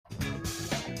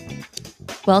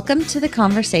Welcome to the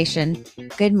conversation.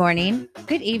 Good morning,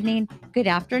 good evening, good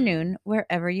afternoon,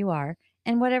 wherever you are,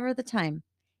 and whatever the time.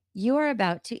 You are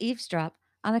about to eavesdrop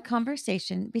on a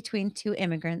conversation between two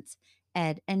immigrants,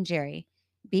 Ed and Jerry.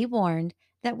 Be warned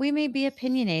that we may be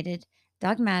opinionated,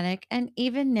 dogmatic, and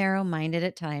even narrow minded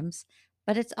at times,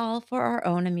 but it's all for our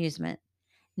own amusement.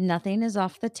 Nothing is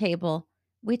off the table.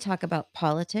 We talk about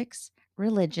politics,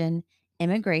 religion,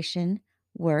 immigration,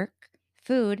 work,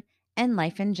 food, and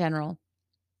life in general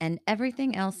and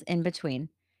everything else in between.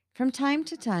 From time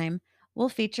to time, we'll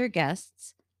feature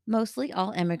guests, mostly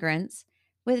all immigrants,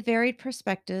 with varied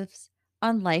perspectives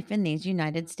on life in these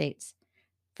United States.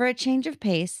 For a change of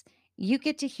pace, you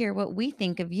get to hear what we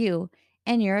think of you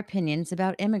and your opinions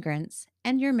about immigrants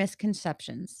and your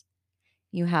misconceptions.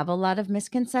 You have a lot of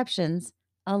misconceptions,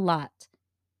 a lot.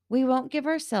 We won't give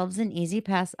ourselves an easy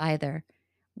pass either.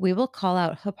 We will call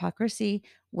out hypocrisy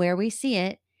where we see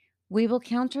it. We will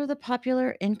counter the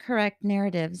popular incorrect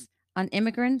narratives on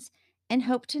immigrants and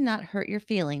hope to not hurt your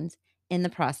feelings in the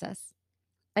process.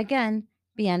 Again,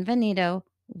 bienvenido,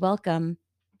 welcome,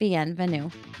 bienvenue.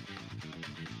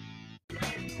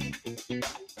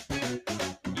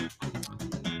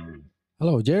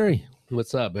 Hello, Jerry.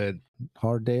 What's up, Ed?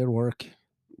 Hard day at work.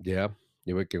 Yeah,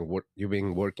 you've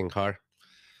been working hard.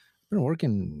 Been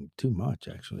working too much,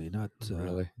 actually. Not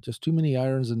Really? just too many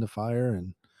irons in the fire.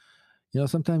 And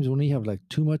sometimes when you have like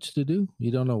too much to do,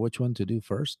 you don't know which one to do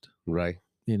first. Right,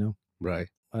 You know, right.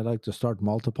 I like to start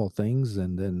multiple things,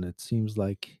 and then it seems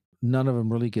like none of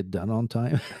them really get done on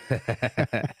time.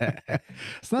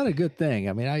 It's not a good thing.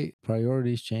 I mean, I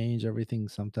priorities change. Everything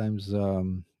sometimes. I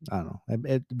don't know.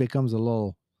 It becomes a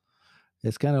little.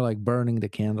 It's kind of like burning the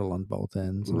candle on both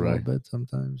ends a little Right. bit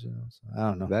sometimes. So I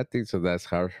don't know. That's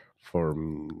hard for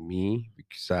me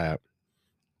because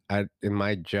I in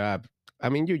my job. I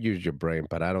mean, you use your brain,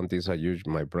 but I don't think so. I use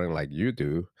my brain like you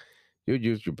do. You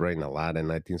use your brain a lot,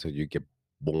 and I think so. You get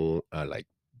like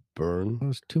burn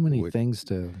There's too many with things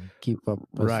to keep up.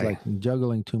 It's right, like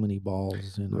juggling too many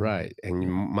balls, right. And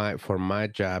Yeah. my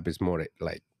job is more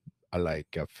like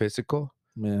physical.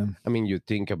 Yeah. I mean, you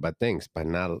think about things, but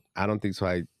not. I don't think so.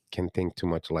 I can think too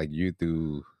much like you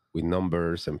do with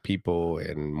numbers and people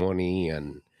and money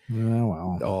and Yeah,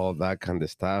 well. all that kind of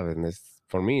stuff. And it's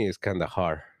for me, it's kind of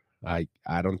hard. I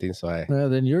don't think so. Well,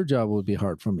 then your job would be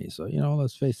hard for me. So,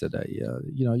 let's face it.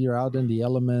 You're out in the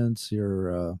elements,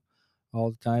 you're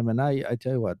all the time. And I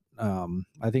tell you what,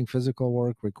 I think physical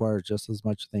work requires just as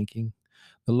much thinking.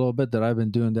 The little bit that I've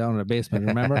been doing down in the basement.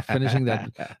 Remember finishing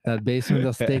that basement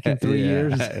that's taken 3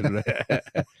 years?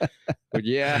 But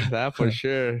yeah, that for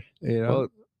sure. you know? Well,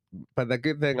 but the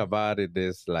good thing about it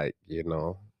is like you're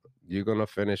gonna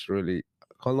finish really.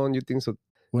 How long you think so?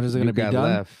 When is it You going to be got done?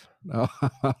 left? Oh,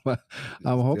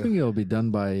 I'm hoping it'll be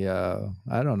done by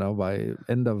I don't know, by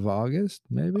end of August,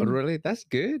 maybe. Oh, really? That's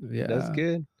good. That's Yeah,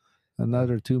 good.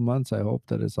 another 2 months. I hope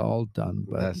that it's all done,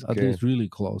 but That's at good. least really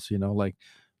close.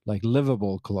 Like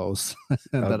livable close,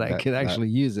 Oh, that I can actually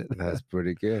use it. That's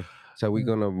pretty good. So we're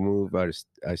gonna move our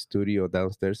studio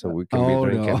downstairs so we can Oh,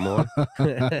 be drinking more.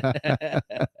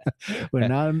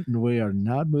 We are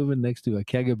not moving next to a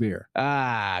keg of beer.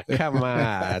 Come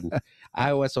on.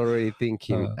 I was already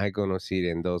thinking Uh, I'm gonna sit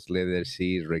in those leather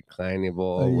seats,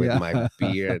 reclinable with my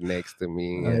beer next to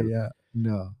me, and yeah,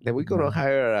 no. then we're gonna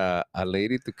hire a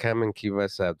lady to come and give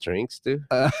us drinks too.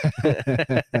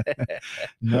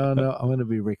 No, I'm going to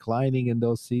be reclining in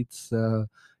those seats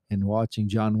and watching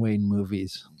John Wayne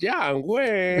movies. John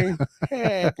Wayne,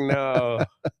 heck no.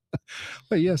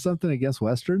 But you have something against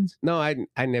westerns? No,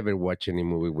 I never watch any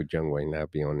movie with John Wayne. I'll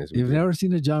be honest with You've you. never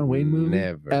seen a John Wayne movie?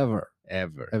 Never.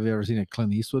 Ever. Have you ever seen a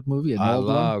Clint Eastwood movie? An I old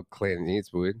one? love Clint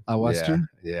Eastwood. A western?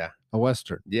 Yeah. A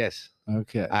western. Yes.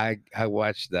 Okay. I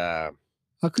watched How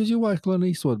could you watch Clint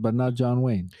Eastwood but not John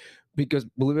Wayne? because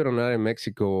believe it or not, in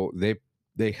Mexico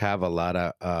they have a lot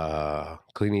of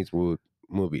Clint Eastwood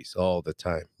movies all the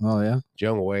time. Oh yeah.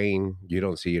 John Wayne, you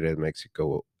don't see it in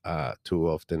Mexico too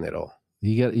often at all.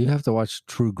 You have to watch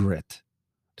True Grit.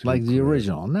 Like the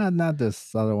original, not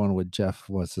this other one with Jeff.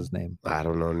 What's his name? I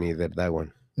don't know neither that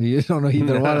one. You don't know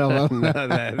either one of them. No,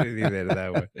 neither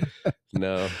that one.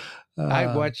 No,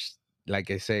 I watched,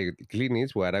 like I say, Clint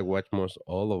Eastwood. I watched most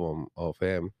all of them of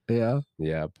him.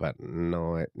 Yeah, but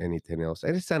no anything else.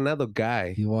 And it's another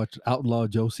guy. You watched Outlaw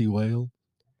Josie Whale?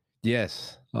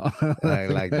 Yes, I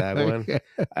like that one.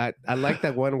 I like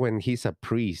that one when he's a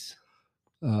priest.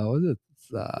 Was it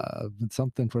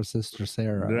something for Sister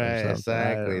Sarah? Right,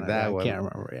 exactly. That one. I can't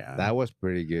remember. Yeah, that was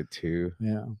pretty good too.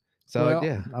 Yeah. So well,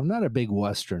 yeah, I'm not a big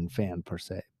Western fan per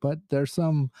se, but there's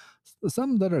some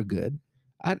that are good.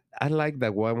 I like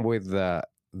that one with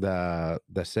the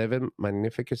seven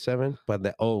Magnificent Seven, but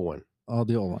the old one, Oh,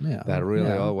 the old one. Yeah. that really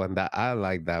Yeah. old one. That I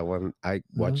like that one. I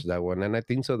watched that one, and I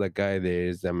think so. The guy there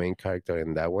is the main character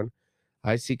in that one.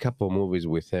 I see a couple movies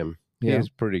with him. Yeah. He's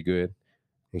pretty good,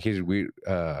 and he's weird.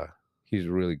 He's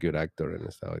a really good actor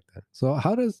and stuff like that. So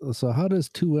how does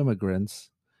two immigrants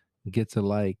get to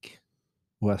like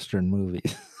Western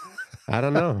movies? I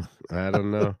don't know. I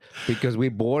don't know because we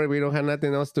bored. We don't have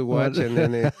nothing else to watch, and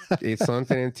then it's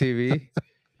something in TV,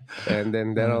 and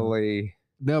then that only.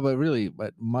 No, but really,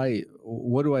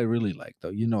 what do I really like though?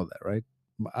 You know that, right?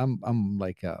 I'm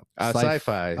like a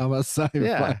Sci-fi. I'm a sci-fi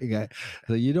Yeah. guy.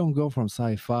 So you don't go from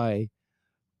sci-fi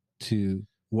to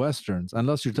westerns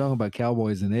unless you're talking about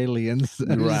cowboys and aliens.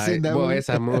 Have you Right. seen that Well, movie? it's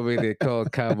a movie they call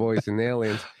Cowboys and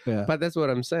Aliens. Yeah. But that's what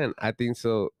I'm saying. I think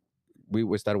so. We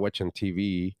would start watching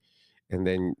TV, and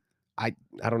then I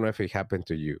don't know if it happened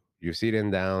to you. You sitting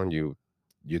down, you're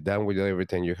done with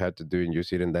everything you have to do, and you're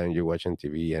sitting down, you're watching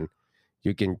TV, and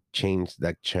you can change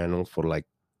that channel for like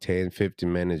 10,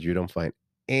 15 minutes. You don't find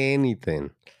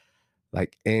anything,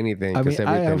 like anything, I because mean,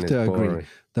 I everything have is to agree. boring.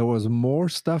 There was more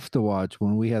stuff to watch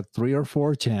when we had 3 or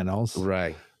 4 channels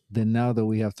Right. than now that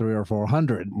we have 300 or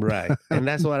 400. Right. And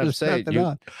that's what I'm There's saying. nothing You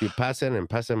on. passing and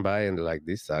passing by, and they're like,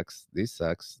 this sucks, this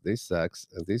sucks, this sucks,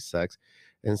 and this sucks.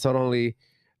 And suddenly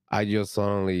I just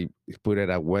suddenly put it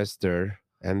at Western,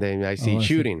 and then I see I see.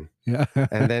 shooting. Yeah.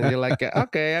 And then you're like,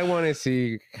 okay, I want to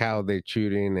see how they're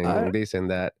shooting and I- this and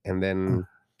that. And then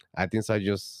I think so I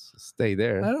just stay I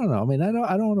there. don't know. I mean, I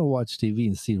don't want to watch TV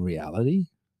and see reality.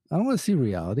 I don't want to see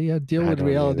reality. I deal I with don't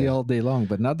reality either. all day long,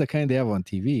 but not the kind they have on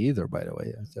TV either, by the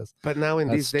way. It's just But now in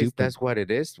That's these days, stupid. that's what it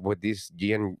is with this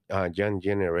young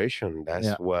generation. That's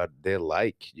Yeah. what they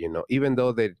like, even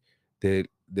though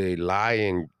they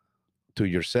lying to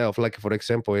yourself. Like, for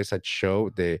example, it's a show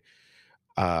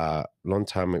long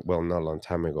time, well, not long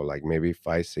time ago, like maybe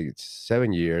 5, 6,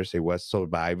 7 years. It was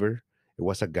Survivor. It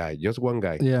was a guy, just one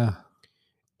guy, yeah.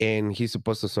 and he's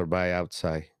supposed to survive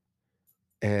outside.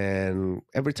 And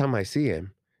every time I see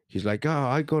him, he's like, "Oh,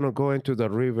 I'm gonna go into the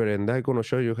river and I'm gonna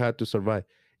show you how to survive."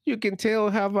 You can tell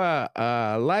have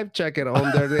a life jacket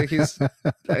under his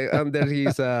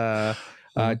a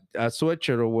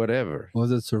sweatshirt or whatever.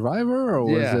 Was it Survivor or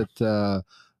Yeah. was it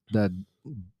that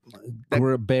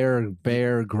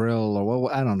Bear Grill or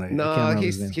what? I don't know. I can't No, remember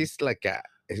his name. he's like a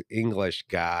English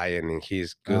guy, and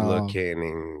he's good Oh. looking,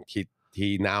 and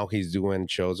he's doing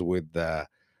shows with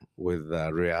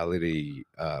reality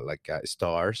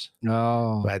stars.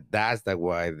 Oh, But that's the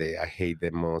why I hate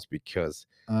them most, because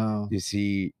oh. you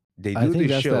see they I do think the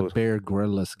that's shows. that Bear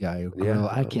Gryllless guy. Grill.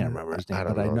 I can't remember his name, I but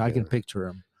don't I know know I can either. picture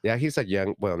him. Yeah, he's a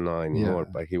young, well, not anymore,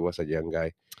 Yeah. but he was a young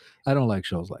guy. I don't like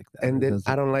shows like that. And It then I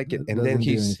doesn't- don't like it. it And then doesn't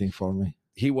do anything for me.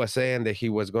 he was saying that he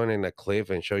was going in a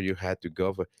cliff and show you how to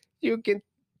go for. You can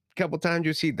couple times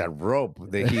you see the rope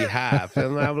that he have,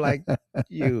 and I'm like,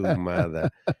 you mother.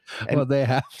 And- Well, they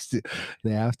have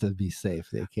to be safe.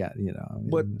 They can't, I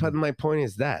mean, But my point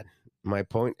is that my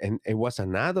point, and it was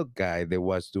another guy that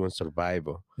was doing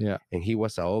survival. Yeah. And he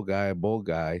was an old guy, bald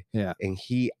guy. Yeah. And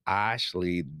he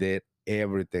actually did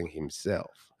everything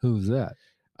himself. Who's that?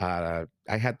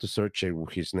 I had to search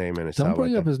his name and Don't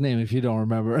bring up his name if you don't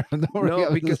remember. Don't bring no, up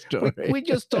the because story. we're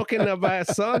just talking about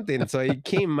something, so it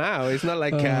came out. It's not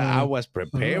like I was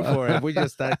prepared for it. We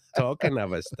just started talking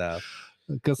about stuff.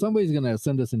 Because somebody's gonna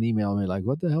send us an email and be like,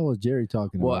 "What the hell was Jerry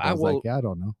talking Well, about?" I was like, "I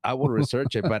don't know." I will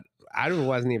research it, but I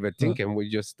wasn't even thinking. We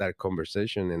just start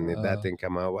conversation, and that thing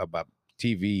come out about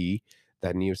TV,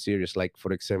 that new series. Like,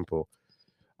 for example,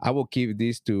 I will give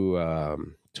this to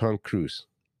Tom Cruise.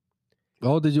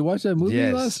 Oh, did you watch that movie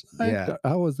Yes, last night? yeah.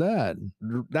 How was that?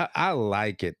 I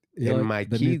like it, You and like my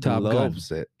the new kid Top Gun?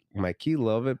 loves it. My kid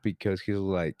love it because he's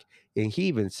like, and he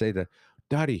even said that,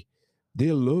 "Daddy,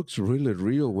 they looks really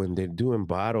real when they're doing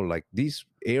battle. Like these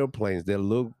airplanes, they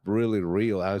look really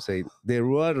real." I would say they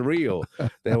were real.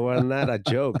 They were not a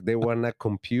joke. They were not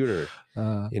computer.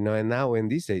 And now in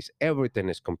these days, everything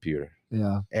is computer.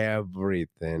 Yeah.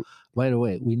 Everything. By the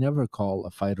way, we never call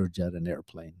a fighter jet an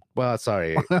airplane. Well,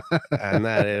 sorry,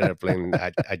 not an airplane,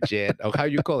 a jet. Oh, how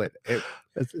you call it?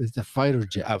 It's a fighter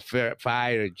jet. A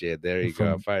fighter jet. There you go,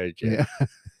 a From- fighter jet.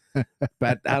 Yeah.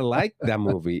 But I like that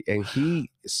movie, and he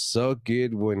is so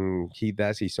good when he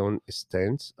does his own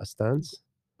stunts.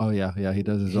 Oh yeah, he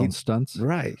does his He- own stunts.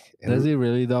 Right? Does he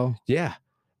really though? Yeah.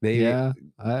 They Yeah.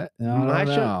 I don't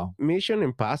know. Mission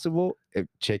Impossible.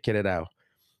 Check it out.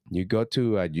 You go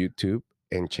to YouTube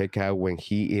and check out when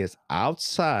he is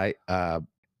outside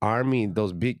army,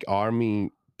 those big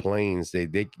army planes.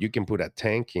 You can put a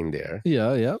tank in there.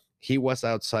 Yeah. Yep. He was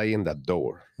outside in the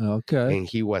door, Okay. and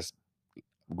he was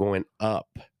going up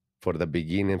for the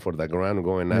beginning, for the ground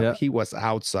going up. Yeah. He was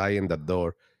outside in the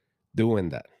door doing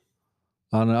that.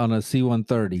 On a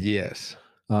C-130. Yes.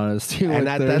 On a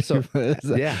C-130. that's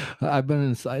so- yeah. I've been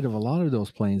inside of a lot of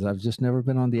those planes. I've just never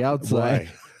been on the outside.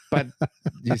 Right. But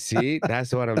you see,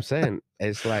 that's what I'm saying.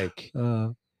 It's like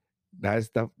that's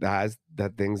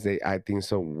the things that I think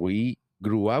so we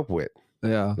grew up with.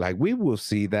 Yeah. Like we will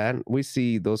see that. We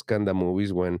see those kind of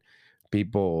movies when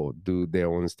people do their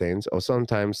own stunts, or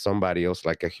sometimes somebody else,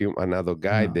 like another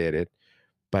guy Yeah. did it.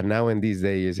 But now in these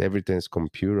days, everything's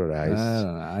computerized.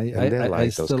 I don't know. And they like I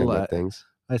those still kind of things.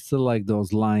 I still like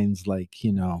those lines, like,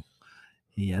 you know,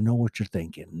 yeah, I know what you're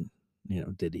thinking. You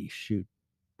know, did he shoot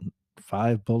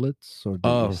 5 bullets or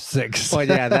did he 6? Oh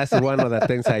yeah, that's one of the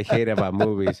things I hate about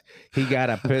movies. He got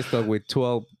a pistol with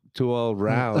 12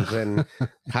 rounds and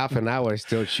half an hour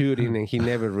still shooting, and he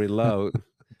never reload.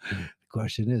 The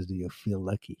question is, do you feel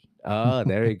lucky? Oh,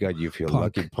 there you go. You feel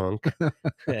Punk. lucky, punk.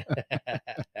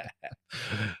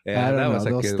 Yeah, I don't know. was a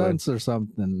Those good one. stunts or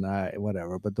something,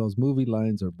 whatever. But those movie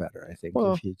lines are better, I think,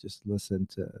 Well, if you just listen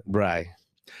to. Right.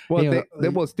 Well, You know, they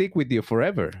will stick with you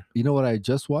forever. You know what I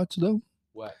just watched though?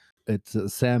 What? It's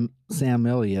Sam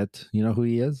Elliott. You know who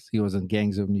he is? He was in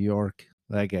Gangs of New York.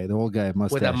 That guy, the old guy,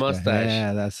 mustache. With a guy. mustache.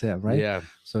 Yeah, that's him, right? Yeah.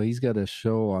 So he's got a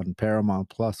show on Paramount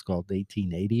Plus called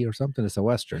 1880 or something. It's a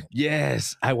Western.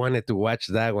 Yes, I wanted to watch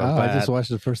that one, Oh, but I just watched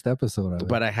the first episode of it.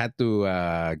 but I had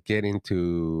to get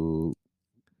into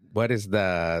what is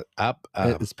the app?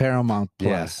 It's Paramount Plus.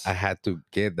 Yes, I had to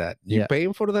get that. You Yeah.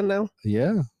 paying for that now?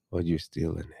 Yeah. Or you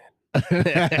stealing it?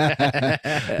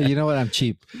 You know what? I'm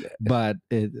cheap, but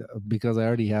because I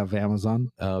already have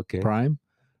Amazon Okay. Prime,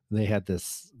 they had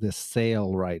this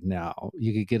sale right now.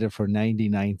 You could get it for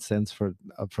 99 cents for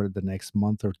the next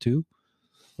month or two.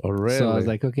 Oh, really? So I was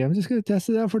like, okay, I'm just gonna test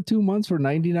it out for 2 months for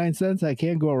 99 cents. I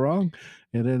can't go wrong.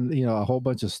 And then, you know, a whole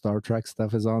bunch of Star Trek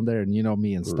stuff is on there, and you know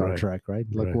me and Star Right. Trek, right?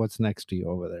 Look Right. what's next to you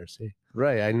over there. See,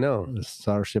 right, I know. the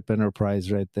Starship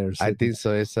Enterprise right there. I sitting- think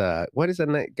so. It's what is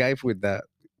the guy with the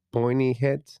pointy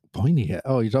head? pointy head.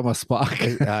 Oh, you're talking about Spock.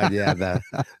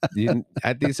 Yeah,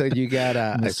 I think so. You got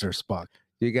Mr. Spock.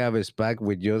 you got a Spock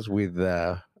with just with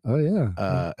Oh yeah.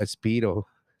 a speedo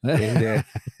in there.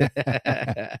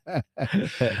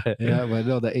 Yeah, but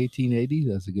no, the 1880,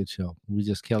 that's a good show.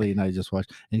 Kelly and I just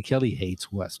watched, and Kelly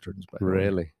hates westerns, by the way.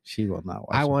 Really? She will not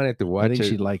watch I them. wanted to I watch think it.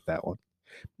 she liked that one.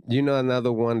 You know,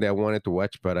 another one that I wanted to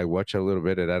watch, but I watched a little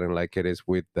bit and I didn't like it is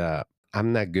with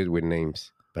I'm not good with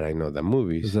names, but I know the Is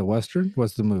movies. it western?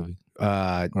 What's the movie?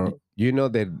 Or- You know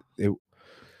that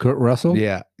Kurt Russell?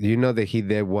 yeah, you know that he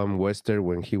did one western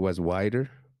when he was wider.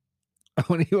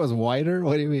 When he was whiter?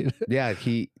 What do you mean? Yeah,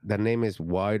 the name is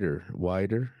Wider.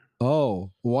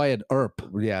 Oh, Wyatt Earp.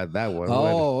 Yeah, that one.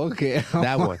 Oh, okay.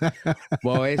 That one.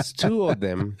 Well, it's two of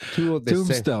them. Two of the same.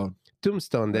 Tombstone.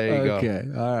 Tombstone. There you go. Okay,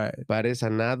 all right. But it's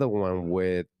another one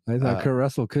with I thought Kurt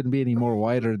Russell couldn't be any more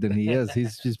whiter than he is.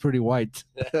 He's pretty white.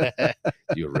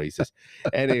 you racist.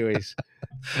 Anyways,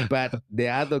 but the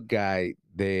other guy,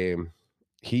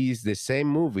 he's the same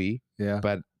movie, Yeah.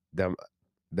 but the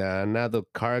another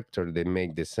character that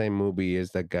make the same movie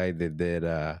is the guy that did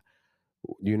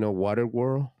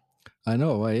Waterworld. I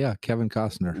know. Well, yeah, Kevin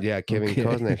Costner. Yeah, Kevin Okay.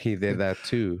 Costner. He did that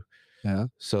too. Yeah.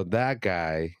 So that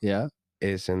guy Yeah.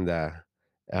 is in the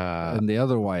And the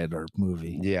other Wyatt Earp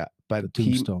movie. yeah, The but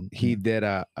Tombstone. he did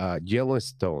a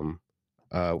Yellowstone,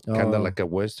 kind of Oh, like a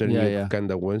western, yeah, yeah. kind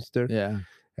of western. Yeah.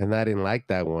 And I didn't like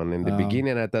that one. In the Oh.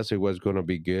 beginning, I thought it was going to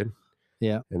be good.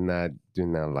 Yeah. And I do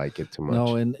not like it too much.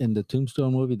 No, in the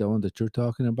Tombstone movie, the one that you're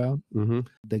talking about, Mm-hmm.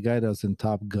 the guy that's in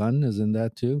Top Gun is in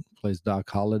that too. Plays Doc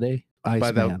Holliday. But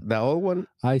Iceman. the old one,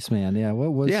 Iceman. Yeah.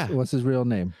 What's his real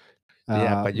name?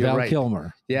 Yeah, but you're Val right.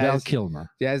 Kilmer. Yeah, Val it's-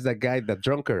 Kilmer. yeah, it's the guy, the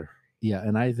drunker Yeah,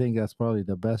 and I think that's probably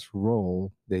the best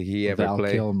role that he ever Val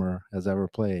played. Kilmer has ever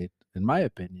played, in my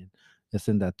opinion. It's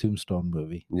in that Tombstone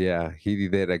movie. Yeah, he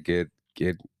did a good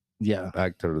Yeah.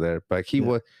 actor there. But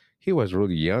Yeah. he was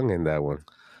really young in that one.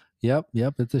 Yep.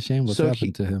 It's a shame what's So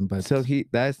happened to him, but So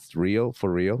that's real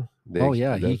for real. oh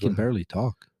yeah, he That's can what- barely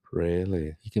talk.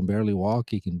 really. He can barely walk.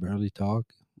 He can barely talk.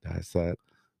 That's that.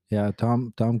 Yeah,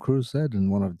 Tom Cruise said in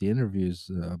one of the interviews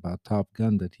about Top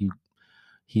Gun that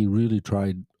he really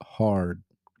tried hard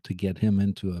to get him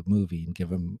into a movie and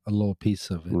give him a little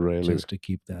piece of it, Really? just to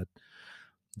keep that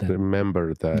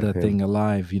Remember that him. thing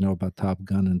alive. About Top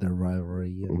Gun and their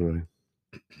rivalry. And Right.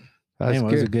 That's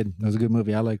anyway, good. it was a good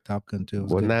movie. I like Top Gun too. It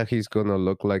was Well, good. now he's gonna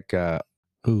look like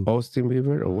Who? Austin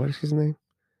Bieber, or what is his name?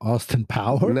 Austin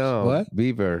Powers? No, What?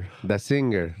 Bieber, the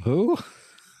singer. Who?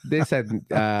 This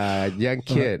a young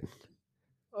kid.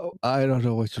 Oh, I don't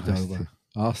know what you're talking about.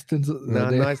 Austin's No,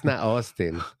 no, it's not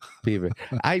Austin Bieber.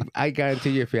 I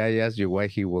guarantee you, if I ask you why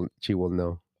she will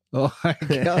know. Oh,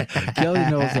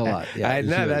 Kelly knows a lot. Yeah, I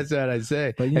know, she that's does. what I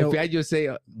say. But If I just say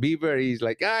Bieber, he's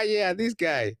like, yeah, this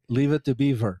guy. leave it to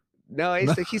Beaver. No,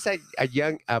 No. he's a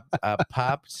young a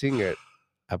pop singer,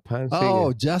 a pop Oh,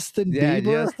 singer. Justin Yeah,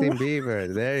 Bieber. Justin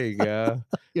Bieber. There you go.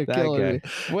 You're That killing guy. me.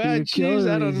 Well, You're jeez, I killing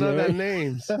me, don't know the Jerry.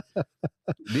 names.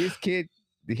 This kid,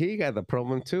 he got the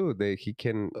problem too. That he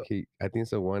I think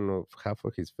so. One of half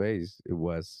of his face it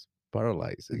was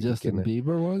paralyzed. And Justin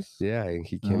Bieber was. yeah, and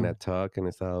he Oh. cannot talk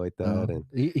and stuff like that. And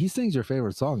He sings your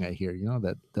favorite song, I hear. You know,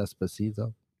 that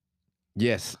Despacito.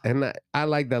 yes, and I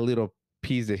like that little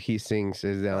piece that he sings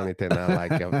is the only thing I like.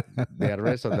 The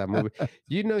rest of that movie,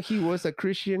 you know, he was a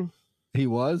Christian. He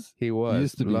was. He He was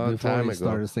used to be long before time he ago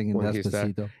started singing when he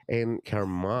started. Despacito. And her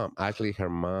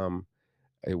mom,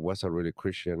 it was a really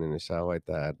Christian and stuff like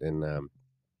that. And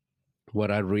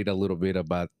what I read a little bit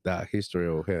about the history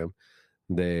of him,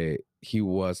 he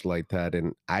was like that,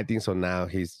 and I think so. Now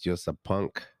he's just a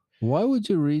punk. Why would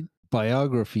you read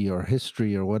biography or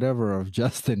history or whatever of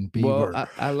Justin Bieber? Well,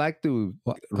 I like to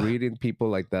What? reading people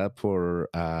like that for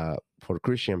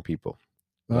Christian people.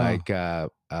 Oh. Like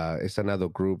it's another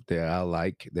group that I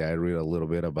like. That I read a little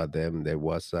bit about them. There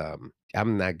was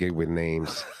I'm not good with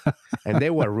names, and they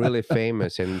were really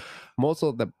famous. And most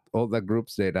of all the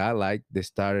groups that I like, they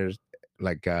started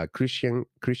like Christian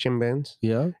bands,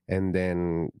 Yeah. and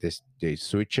then they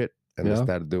switch it and they Yeah.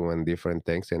 start doing different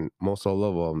things. And most all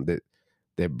of them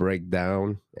they break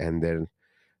down and then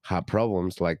have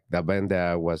problems. Like the band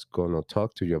that I was gonna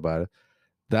talk to you about,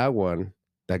 that one,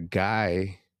 the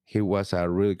guy, he was a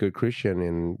really good Christian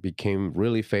and became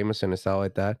really famous and stuff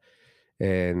like that.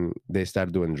 And they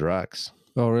started doing drugs.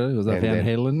 Oh, really? Was that And Van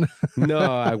then- Halen? No,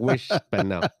 I wish, but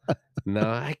no,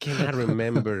 I cannot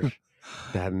remember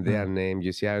their name.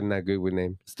 You see, I'm not good with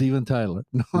names. Steven Tyler.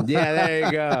 No. Yeah, there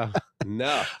you go.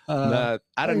 No, no,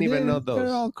 I don't even know They're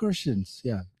those. all Christians.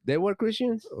 Yeah. They were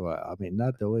Christians. Well, I mean,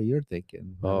 not the way you're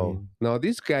thinking. I Oh mean- no,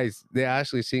 these guys they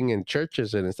actually sing in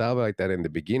churches and stuff like that in the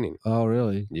beginning. Oh,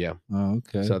 really? Yeah, Oh,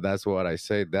 okay. so that's what I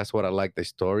say. That's what I like the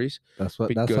stories. that's how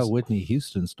because- Whitney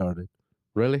Houston started.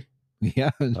 Really?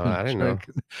 Yeah. I didn't know.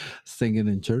 Singing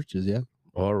in churches. Yeah.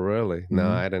 Oh, really? No,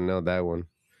 Mhm. I didn't know that one.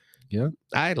 Yeah.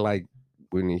 I like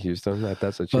Whitney Houston.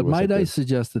 That's what she But was. might I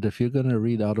suggest that if you're going to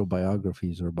read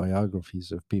autobiographies or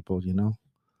biographies of people, you know,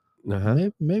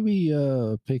 Uh-huh. maybe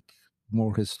pick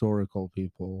more historical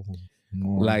people.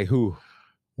 More, Like who?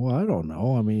 well, I don't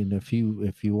know. I mean, if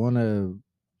you want to,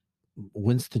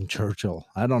 Winston Churchill.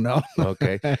 I don't know.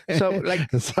 Okay. So, like,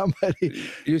 somebody.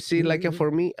 You see, like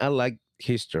for me, I like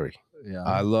history. Yeah.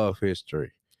 I love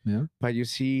history. Yeah. But you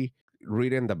see,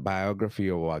 reading the biography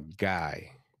of a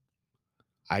guy,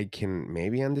 I can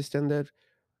maybe understand that,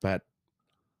 but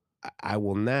I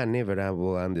will never I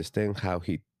will understand how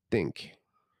he think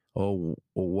or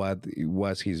what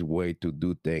was his way to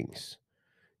do things.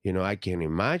 You know, I can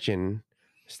imagine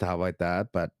stuff like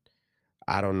that, but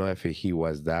I don't know if he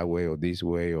was that way or this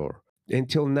way or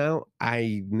until now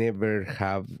I never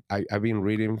have I've been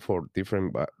reading for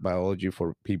different biology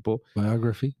for people,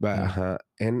 Biography. but Yeah.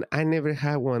 and I never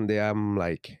had one that I'm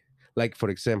like for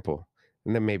example,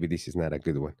 and then maybe this is not a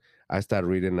good one. I start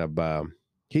reading about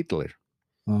Hitler,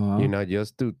 Uh-huh. you know,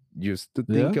 just to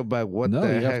think Yeah. about what no, the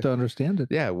you heck. have to understand it.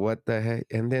 Yeah, what the heck?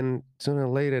 And then sooner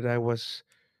or later,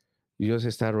 you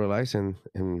just start realizing,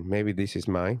 and maybe this is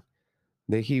mine,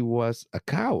 that he was a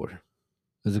coward.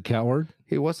 As a coward.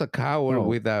 He was a coward Oh.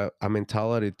 with a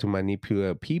mentality to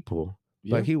manipulate people,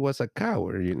 Yeah. but he was a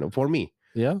coward, you know, for me.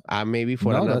 Yeah. Maybe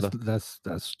for no, another, that's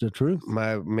the truth.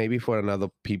 maybe for another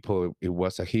people, it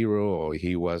was a hero or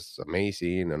he was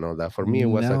amazing and all that. For me, it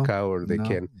was No, a coward. They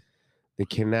no.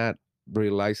 cannot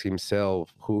realize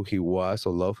himself who he was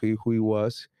or love who he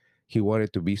was. He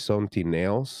wanted to be something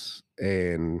else,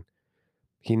 and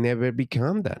he never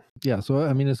became that. Yeah, so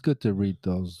I mean, it's good to read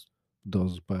those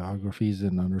biographies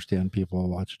and understand people,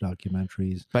 watch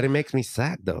documentaries. But it makes me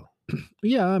sad, though.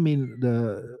 Yeah, I mean,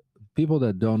 the people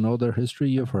that don't know their history,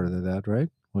 you've heard of that, right?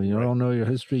 When you Right. don't know your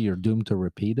history, you're doomed to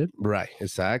repeat it. Right,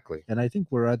 exactly. And I think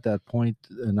we're at that point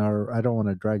in our, I don't want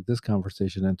to drag this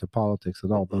conversation into politics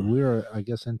at all, but we're, I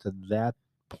guess, into that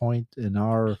point in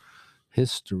our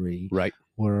history Right,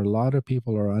 where a lot of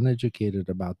people are uneducated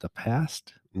about the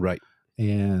past, right,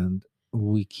 and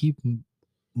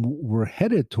we're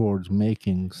headed towards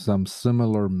making some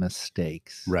similar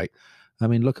mistakes. right, I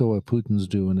mean, look at what Putin's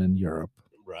doing in Europe.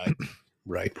 right,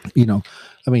 right. You know,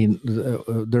 I mean,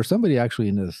 there's somebody actually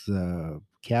in this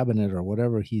cabinet or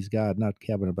whatever he's got, not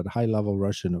cabinet, but high level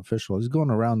Russian official. He's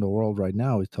going around the world right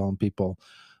now. He's telling people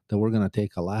that we're going to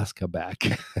take Alaska back.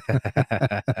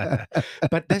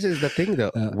 But this is the thing, though.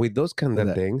 Uh, With those kind of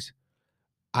that- things,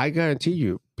 I guarantee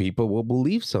you, people will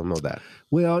believe some of that.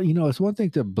 Well, it's one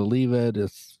thing to believe it,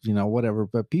 it's, whatever,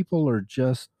 but people are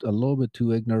just a little bit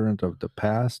too ignorant of the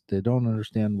past. They don't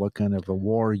understand what kind of a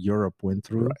war Europe went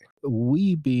through. Right.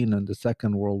 We being in the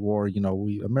Second World War,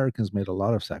 we Americans made a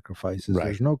lot of sacrifices. Right.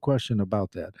 There's no question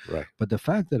about that. Right. But the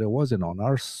fact that it wasn't on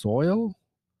our soil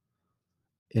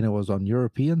and it was on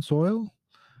European soil,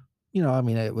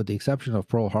 with the exception of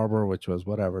Pearl Harbor, which was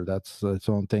whatever, that's its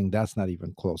own thing. That's not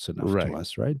even close enough Right. to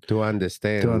us, right? To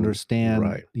understand. To understand,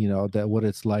 Right. that what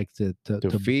it's like to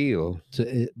feel.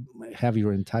 have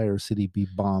your entire city be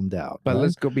bombed out. But right?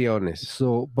 let's go be honest.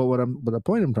 So, but the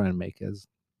point I'm trying to make is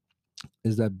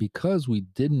that because we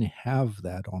didn't have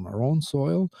that on our own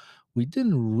soil, we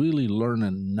didn't really learn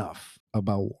enough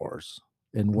about wars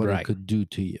and what Right. it could do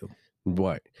to you.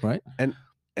 Right. Right.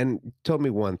 And tell me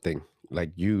one thing,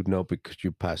 like, because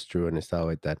you passed through and stuff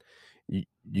like that,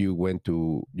 you went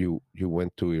to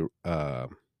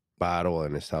battle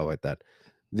and stuff like that,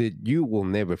 that you will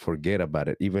never forget about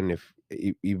it, even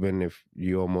if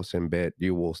you almost in bed,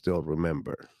 you will still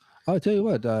remember. I'll tell you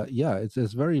what, yeah, it's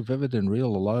very vivid and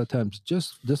real. A lot of times,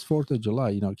 just this 4th of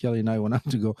July, Kelly and I went out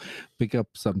to go pick up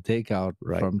some takeout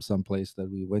Right. from some place that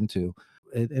we went to.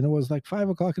 And it was like 5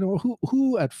 o'clock in the morning.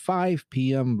 Who at 5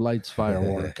 p.m. lights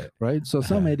firework, right? So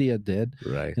some idiot did.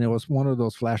 Right. And it was one of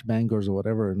those flashbangers or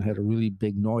whatever and had a really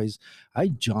big noise. I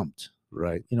jumped,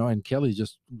 Right. and Kelly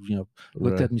just, looked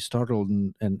Right. at me startled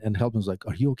and helped me. Was like,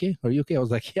 "Are you okay? Are you okay?" I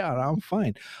was like, "Yeah, I'm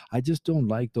fine." I just don't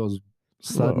like those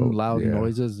sudden Well, loud yeah.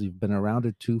 noises. You've been around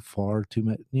it too far,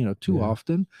 too Yeah.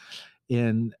 often.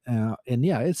 And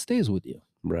yeah, it stays with you.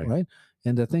 Right. Right.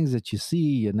 And the things that you see,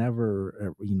 you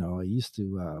never, I used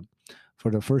to, for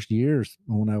the first years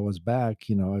when I was back,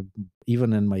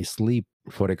 even in my sleep.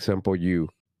 For example,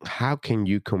 how can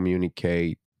you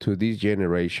communicate to this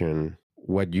generation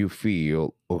what you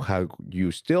feel or how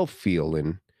you still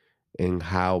feeling, and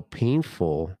how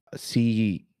painful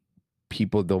see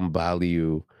people don't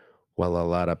value while a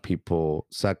lot of people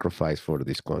sacrifice for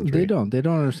this country? They don't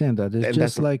understand that. It's And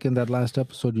just that's- like in that last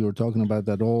episode you were talking about,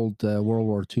 that old World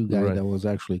War II guy Right. that was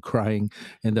actually crying,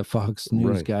 and the Fox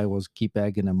News Right. guy was keep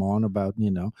egging him on about,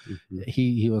 Mhm.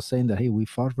 he was saying that, hey, we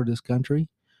fought for this country.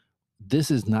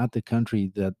 This is not the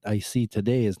country that I see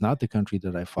today, is not the country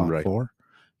that I fought Right. for.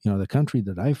 The country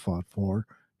that I fought for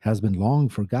has been long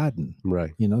forgotten.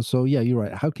 Right. So yeah, you're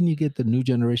right. How can you get the new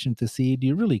generation to see it?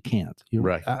 You really can't.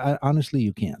 Right. Honestly,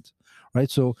 you can't. Right.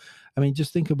 So,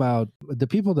 just think about the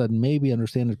people that maybe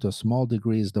understand it to a small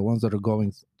degree is the ones that are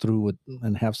going through it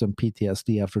and have some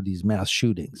PTSD after these mass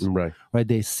shootings. Right. Right.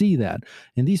 They see that.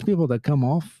 And these people that come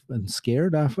off and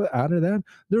scared out of that,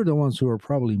 they're the ones who are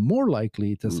probably more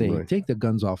likely to say, Right. take the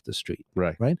guns off the street.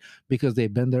 Right. Right. Because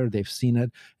they've been there, they've seen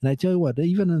it. And I tell you what,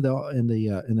 even in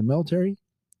the military,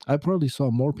 I probably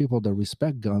saw more people that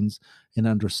respect guns and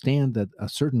understand that a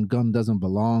certain gun doesn't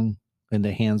belong in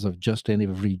the hands of just any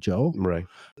every Joe Right.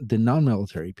 than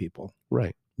non-military people.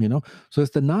 Right. So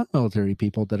it's the non-military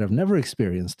people that have never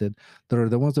experienced it that are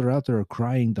the ones that are out there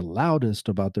crying the loudest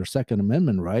about their Second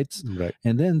Amendment rights. Right.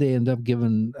 And then they end up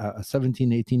giving a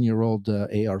 17, 18-year-old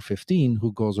AR-15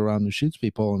 who goes around and shoots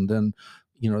people. And then,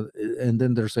 and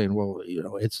then they're saying, well,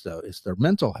 it's their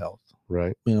mental health.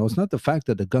 Right. It's not the fact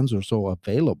that the guns are so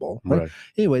available. Right? Right.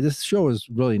 Anyway, this show is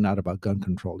really not about gun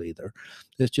control either.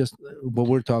 It's just what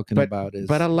we're talking about is.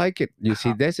 But I like it. You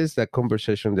see, this is the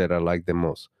conversation that I like the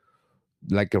most.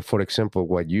 Like, for example,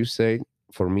 what you say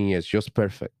for me is just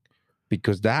perfect,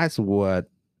 because that's what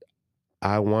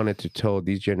I wanted to tell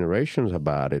these generations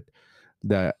about it,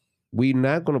 that we're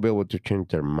not going to be able to change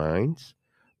their minds,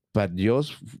 but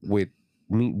just with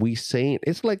me, we saying,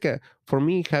 it's like for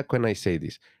me, how can I say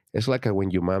this? It's like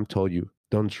when your mom told you,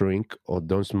 don't drink or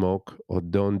don't smoke or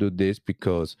don't do this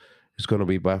because it's going to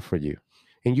be bad for you.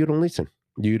 And you don't listen.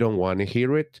 You don't want to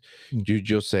hear it. You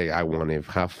just say, I want to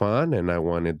have fun and I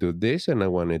want to do this and I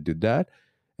want to do that.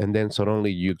 And then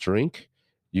suddenly you drink,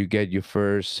 you get your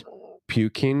first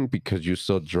puking because you're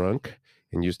so drunk,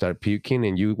 and you start puking,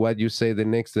 and what you say the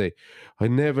next day, I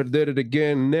never did it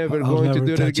again, never I'll going never to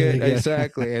do it touch it again. again.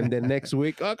 Exactly. And the next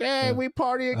week, okay, we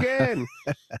party again.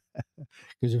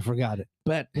 Because you forgot it.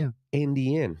 But Yeah. in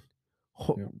the end,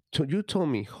 Yeah. so you told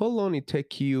me how long it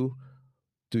take you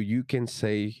you can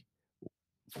say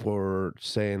for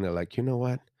saying that, like, you know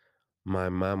what, my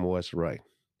mom was right.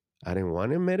 I didn't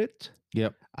want to admit it.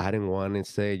 Yep. I didn't want to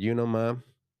say, Mom,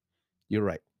 you're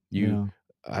right.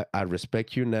 I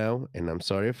respect you now, and I'm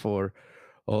sorry for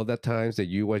all the times that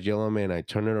you was yelling at me, and I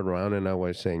turned it around and I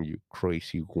was saying, you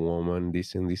crazy woman,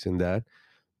 this and this and that.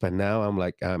 But now I'm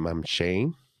like, I'm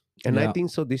ashamed. And I Yeah.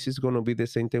 think so. This is going to be the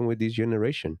same thing with this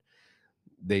generation.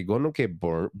 They're going to get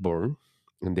born,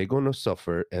 and they're going to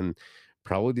suffer. And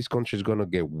probably this country is going to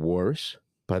get worse.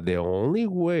 But the only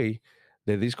way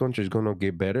that this country is going to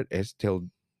get better is till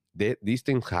these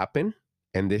things happen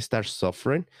and they start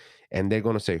suffering. And they're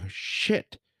going to say,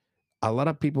 shit, a lot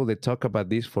of people that talk about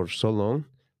this for so long,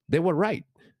 they were right.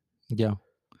 Yeah.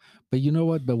 But you know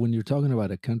what? But when you're talking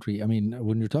about a country, I mean,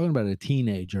 when you're talking about a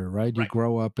teenager, right? You Right.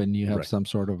 grow up and you have Right. some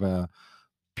sort of a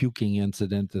puking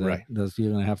incident Right. that's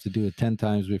you're gonna have to do it 10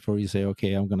 times before you say,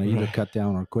 okay, I'm gonna either Right. cut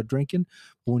down or quit drinking.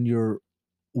 When you're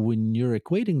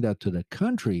equating that to the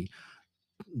country,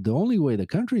 the only way the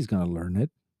country's gonna learn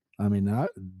it, I mean,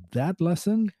 that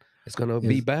lesson It's going to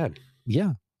be is, bad.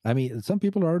 yeah. I mean, some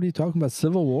people are already talking about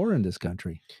civil war in this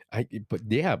country. But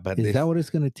yeah, but Is this, that what it's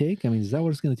going to take? I mean, is that what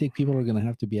it's going to take? People are going to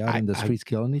have to be out in the I streets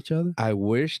killing each other? I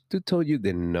wish to tell you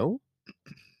the no,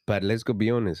 but let's go be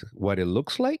honest. What it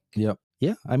looks like, Yep.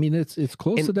 Yeah. I mean, it's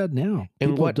close to and that now.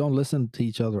 and People what don't listen to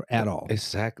each other at all.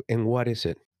 exactly, and what is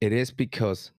it? It is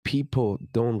because people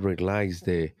don't realize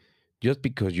that just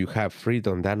because you have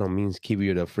freedom, that don't means give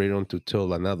you the freedom to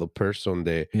tell another person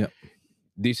that Yep.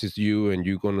 this is you and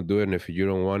you're gonna do it, and if you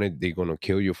don't want it, they're gonna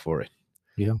kill you for it.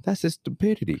 Yeah. That's a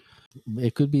stupidity.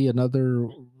 It could be another,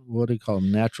 what do you call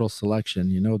them, natural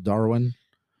selection. Darwin.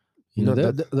 No,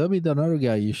 There'll be another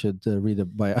guy you should read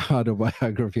a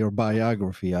autobiography or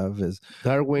biography of is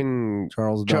Darwin.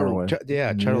 Charles Darwin. Charles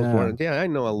Yeah. Darwin. Yeah, I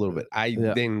know a little bit. I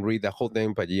Yeah. didn't read the whole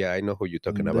thing, but yeah, I know who you're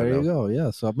talking about There you now. go.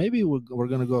 Yeah. So maybe we're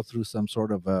going to go through some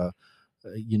sort of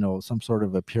some sort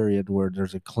of a period where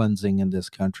there's a cleansing in this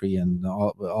country, and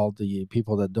all the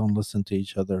people that don't listen to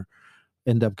each other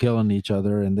end up killing each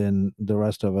other, and then the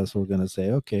rest of us, we're going to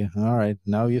say, okay, all right,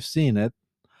 now you've seen it.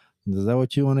 Is that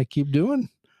what you want to keep doing?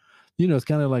 It's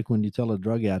kind of like when you tell a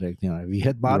drug addict, have you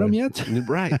hit bottom yet?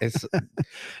 Right. It's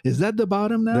Is that the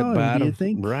bottom now? the I mean, do you bottom.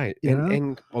 think? Right.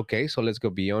 And okay, so let's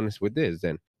go be honest with this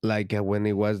then. Like when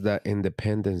it was the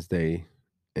Independence Day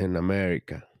in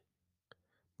America,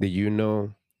 do you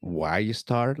know why you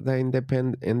start the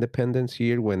independence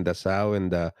here when the South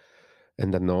and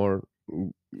the North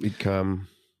become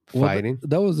Well, fighting?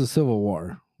 that was the Civil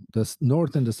War. The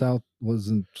North and the South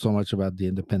wasn't so much about the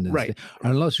Independence Right. Day,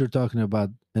 unless you're talking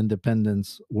about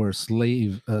independence where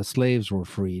slaves were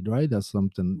freed, right? That's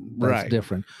something that's Right.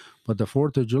 different. But the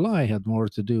 4th of July had more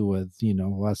to do with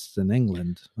us in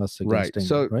England, us Right. against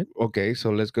So England, right? okay,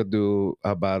 so let's go do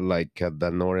about like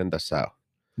the North and the South.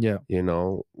 Yeah,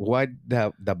 Why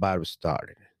the battle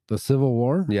started? the Civil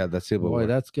War. Yeah, the Civil Boy, War.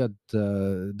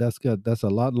 that's a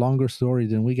lot longer story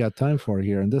than we got time for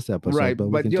here in this episode. Right, but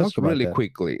we but can just talk about really that.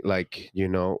 quickly, like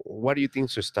what do you think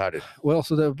started? Well,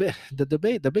 so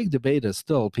the big debate is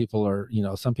still, people are,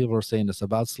 some people are saying it's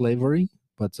about slavery,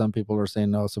 but some people are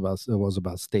saying no, it was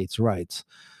about states' rights.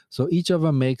 So each of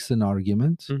them makes an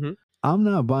argument. Mhm. I'm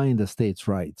not buying the states'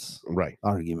 rights Right,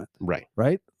 argument, right.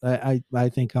 right? I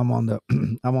think I'm on the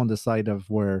I'm on the side of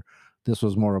where this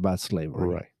was more about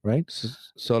slavery, right?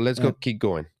 So let's go keep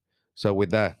going. So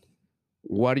with that,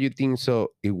 what do you think?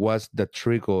 So it was the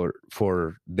trigger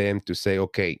for them to say,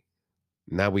 okay,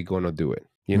 now we're gonna do it.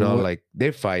 Like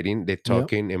they're fighting, they're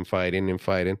talking and fighting and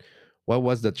fighting. What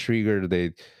was the trigger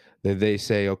that they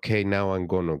say, okay, now I'm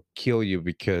gonna kill you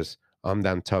because I'm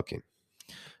done talking?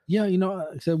 Yeah,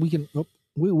 so we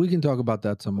can talk about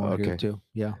that some more here Okay. too.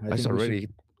 Yeah, I That's think we should. already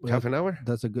half an hour.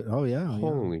 That's a good. Oh yeah, yeah.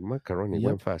 Holy macaroni, Yep.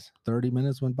 went fast. 30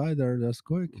 minutes went by there. That's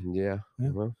quick. Yeah. Yeah.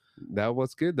 Well, that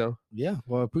was good though. Yeah.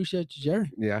 Well, I appreciate you,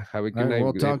 Jerry. Yeah. Have a All good right, night.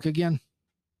 we'll talk again.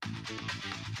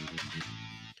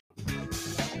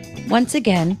 Once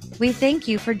again, we thank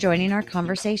you for joining our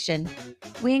conversation.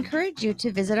 We encourage you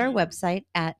to visit our website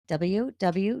at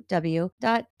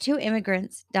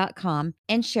www.twoimmigrants.com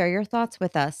and share your thoughts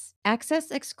with us. Access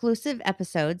exclusive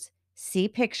episodes, see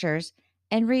pictures,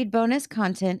 and read bonus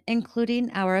content,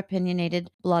 including our opinionated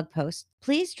blog posts.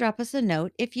 Please drop us a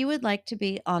note if you would like to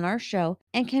be on our show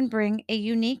and can bring a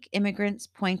unique immigrant's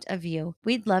point of view.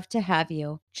 We'd love to have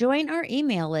you. Join our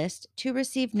email list to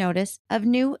receive notice of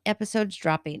new episodes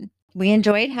dropping. We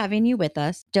enjoyed having you with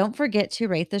us. Don't forget to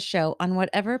rate the show on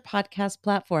whatever podcast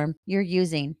platform you're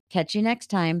using. Catch you next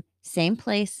time. Same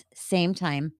place, same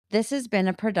time. This has been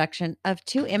a production of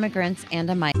Two Immigrants and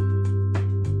a Mic.